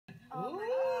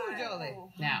Ooh, Jolie.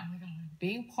 Now,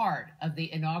 being part of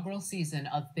the inaugural season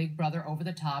of Big Brother Over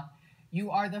the Top, you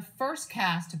are the first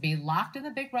cast to be locked in the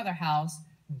Big Brother house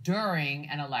during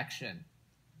an election.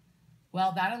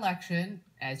 Well, that election,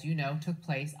 as you know, took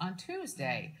place on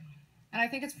Tuesday. And I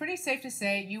think it's pretty safe to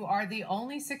say you are the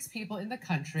only 6 people in the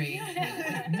country,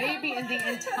 maybe in the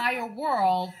entire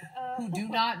world, who do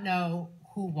not know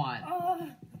who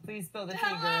won. Please spill the tea,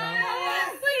 girl.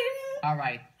 Please. All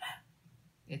right.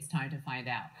 It's time to find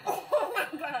out. Oh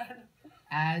my God.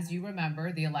 As you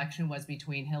remember, the election was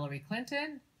between Hillary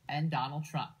Clinton and Donald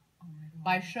Trump.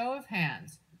 By show of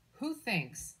hands, who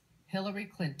thinks Hillary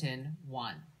Clinton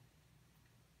won?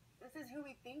 This is who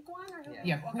we think won, or who?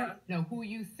 Yeah, who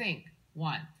you think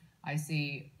won. I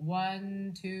see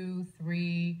 1, 2,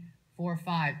 3, 4,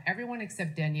 5. Everyone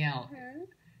except Danielle.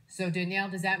 So Danielle,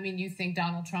 does that mean you think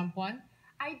Donald Trump won?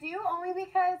 I do, only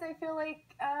because I feel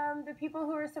like the people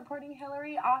who are supporting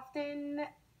Hillary often,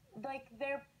 like,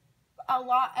 they're a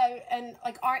lot and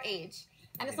like our age.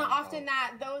 And it's not often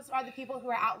that those are the people who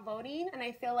are out voting. And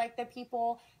I feel like the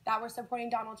people that were supporting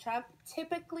Donald Trump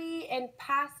typically in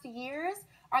past years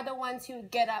are the ones who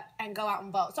get up and go out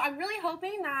and vote. So I'm really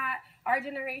hoping that our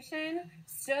generation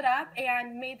stood up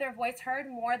and made their voice heard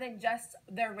more than just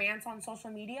their rants on social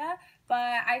media.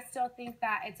 But I still think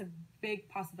that it's a big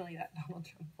possibility that Donald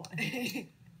Trump won.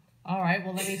 All right,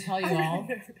 well, let me tell you all,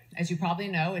 as you probably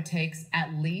know, it takes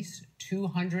at least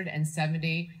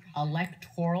 270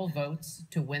 electoral votes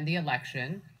to win the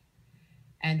election.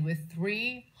 And with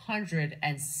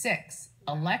 306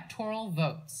 electoral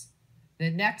votes, the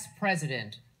next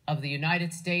president of the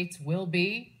United States will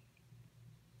be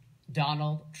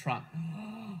Donald Trump.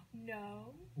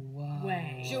 No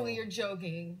way. Julie, you're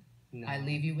joking. No. I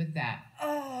leave you with that.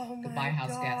 Oh my Goodbye,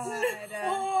 house guests.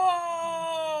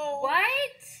 Oh. What?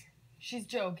 She's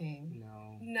joking.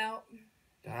 No.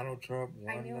 Donald Trump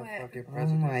won knew the it. fucking Oh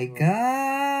president. my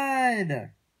God.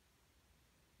 I'm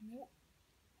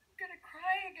gonna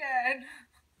cry again.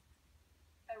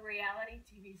 A reality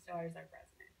TV star is our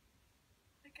president.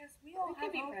 I guess we all could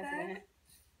have be hope president.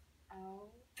 Oh.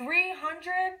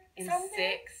 300 In something?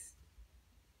 6.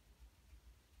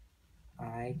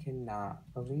 I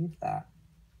cannot believe that.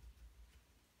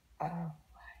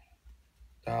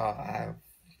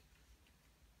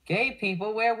 Gay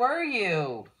people, where were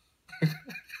you?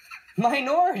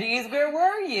 Minorities, where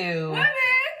were you? Women!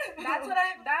 That's what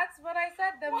I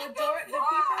said. The majority, the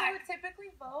people who typically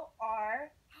vote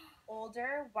are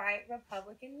older white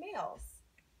Republican males.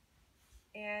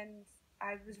 And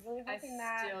I was really hoping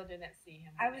I still didn't see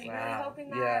him. I was really Wow. hoping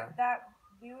Yeah. that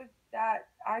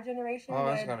our generation Oh,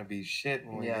 it's would gonna be shit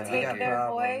when we Yeah, get we take got their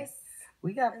problems. voice.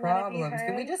 We got And let it be problems.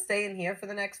 Can we heard. just stay in here for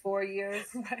the next 4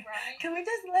 years? Right. Right? Can we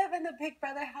just live in the Big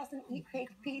Brother house and eat fake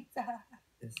pizza?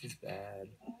 This is bad.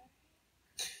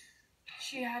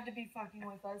 She had to be fucking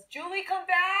with us. Julie, come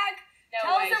back! No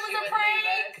Tell way us it she Oh was a would prank!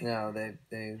 leave us. No, they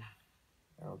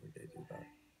I don't think they do that.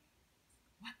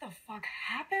 What the fuck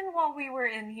happened while we were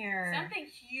in here? Something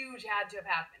huge had to have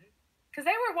happened. Because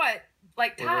they were what?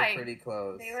 Like They were tied. pretty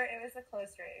close. It was a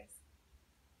close race.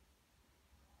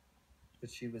 But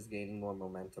she was gaining more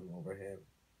momentum over him.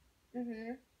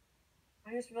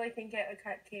 I just really think it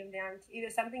came down to either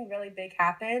something really big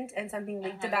happened and something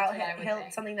leaked about that's what I would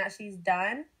think. something that she's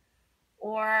done,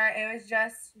 or it was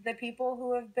just the people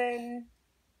who have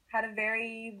had a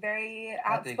very, very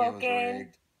I think it was outspoken,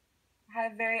 rigged.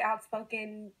 had very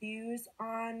outspoken views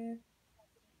on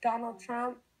Donald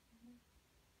Trump.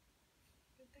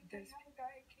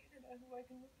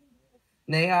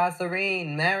 Neha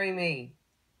Serene, marry me.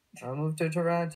 I'll move to Toronto.